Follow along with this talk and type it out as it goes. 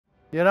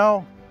You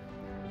know,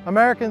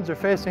 Americans are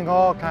facing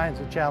all kinds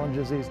of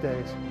challenges these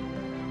days.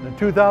 In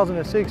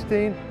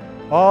 2016,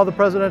 all the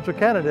presidential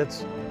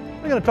candidates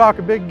are going to talk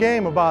a big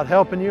game about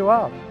helping you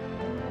out.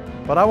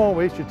 But I won't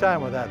waste your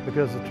time with that,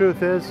 because the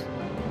truth is,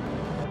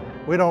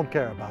 we don't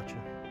care about you.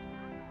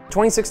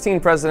 2016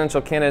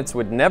 presidential candidates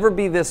would never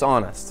be this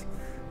honest,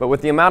 but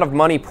with the amount of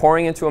money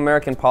pouring into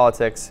American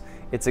politics,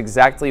 it's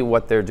exactly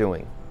what they're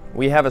doing.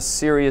 We have a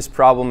serious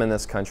problem in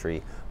this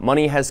country.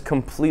 Money has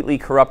completely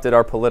corrupted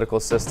our political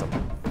system.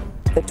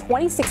 The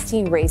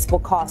 2016 race will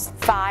cost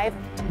 $5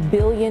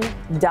 billion.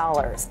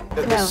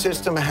 The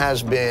system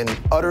has been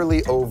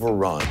utterly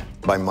overrun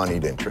by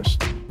moneyed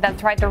interest.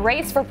 That's right. The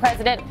race for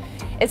president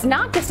is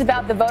not just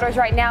about the voters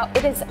right now.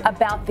 It is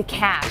about the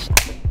cash.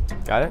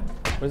 Got it?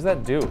 What does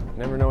that do?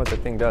 Never know what the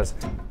thing does.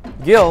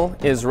 Gil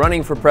is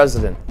running for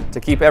president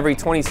to keep every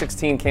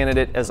 2016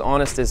 candidate as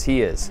honest as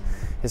he is.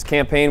 His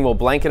campaign will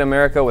blanket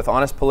America with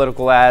honest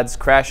political ads,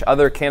 crash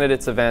other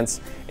candidates'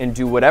 events, and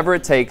do whatever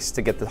it takes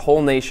to get the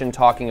whole nation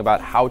talking about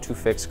how to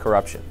fix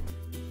corruption.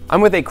 I'm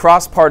with a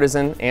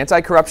cross-partisan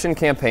anti-corruption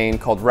campaign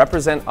called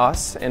Represent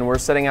Us, and we're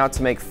setting out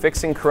to make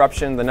fixing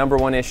corruption the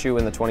 #1 issue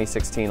in the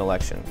 2016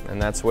 election.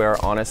 And that's where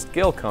Honest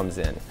Gil comes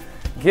in.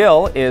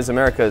 Gil is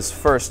America's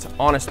first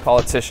honest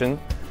politician,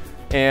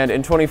 and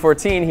in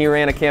 2014 he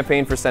ran a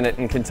campaign for Senate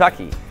in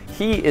Kentucky.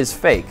 He is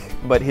fake,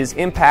 but his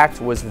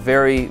impact was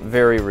very,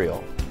 very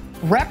real.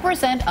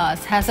 Represent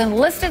Us has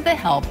enlisted the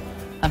help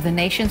of the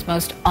nation's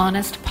most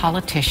honest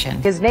politician.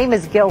 His name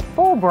is Gil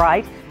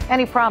Fulbright, and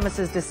he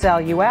promises to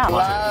sell you out.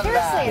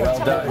 Seriously, if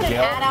someone put an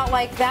ad out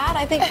like that,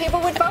 I think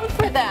people would vote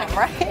for them,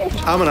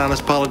 right? I'm an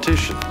honest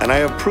politician, and I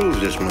approve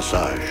this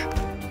massage.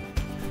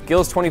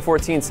 Gil's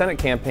 2014 Senate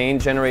campaign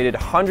generated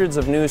hundreds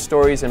of news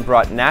stories and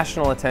brought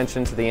national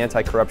attention to the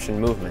anti-corruption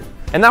movement.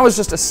 And that was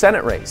just a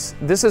Senate race.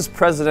 This is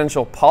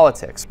presidential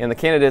politics, and the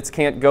candidates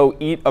can't go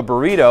eat a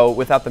burrito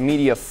without the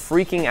media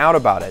freaking out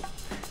about it.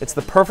 It's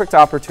the perfect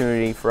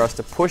opportunity for us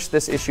to push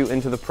this issue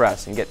into the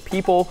press and get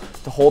people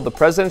to hold the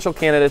presidential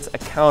candidates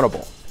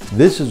accountable.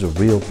 This is a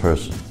real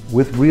person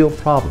with real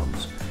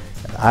problems,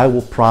 and I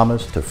will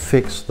promise to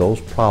fix those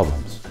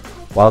problems,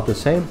 while at the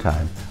same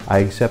time I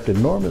accept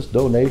enormous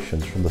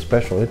donations from the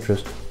special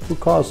interests who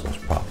cause those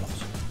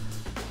problems.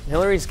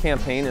 Hillary's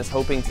campaign is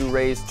hoping to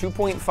raise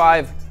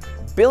 $2.5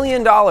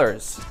 billion.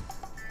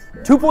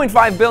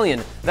 $2.5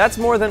 billion. That's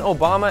more than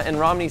Obama and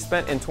Romney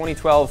spent in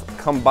 2012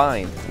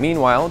 combined.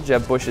 Meanwhile,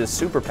 Jeb Bush's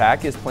super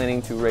PAC is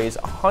planning to raise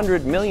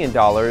 $100 million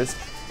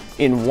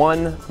in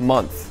 1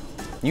 month.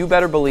 You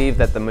better believe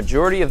that the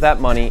majority of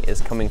that money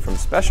is coming from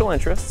special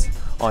interests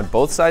on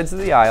both sides of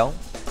the aisle,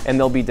 and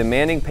they'll be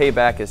demanding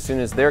payback as soon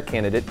as their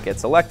candidate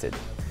gets elected.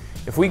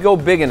 If we go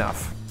big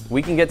enough,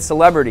 we can get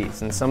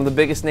celebrities and some of the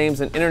biggest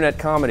names in internet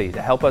comedy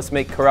to help us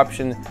make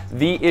corruption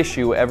the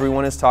issue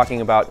everyone is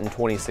talking about in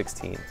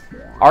 2016.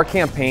 Our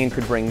campaign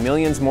could bring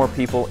millions more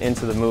people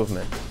into the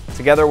movement.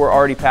 Together, we're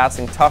already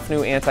passing tough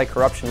new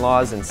anti-corruption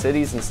laws in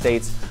cities and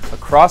states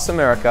across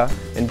America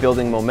and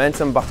building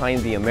momentum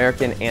behind the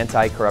American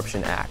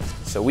Anti-Corruption Act,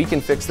 so we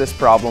can fix this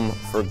problem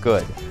for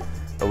good.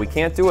 But we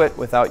can't do it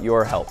without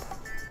your help.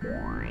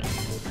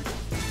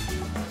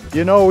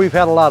 You know, we've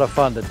had a lot of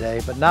fun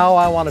today, but now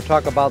I want to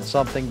talk about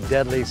something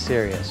deadly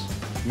serious.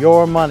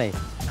 Your money,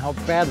 and how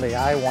badly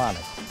I want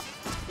it.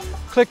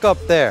 Click up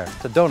there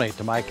to donate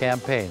to my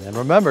campaign, and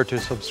remember to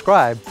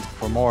subscribe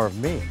for more of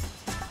me.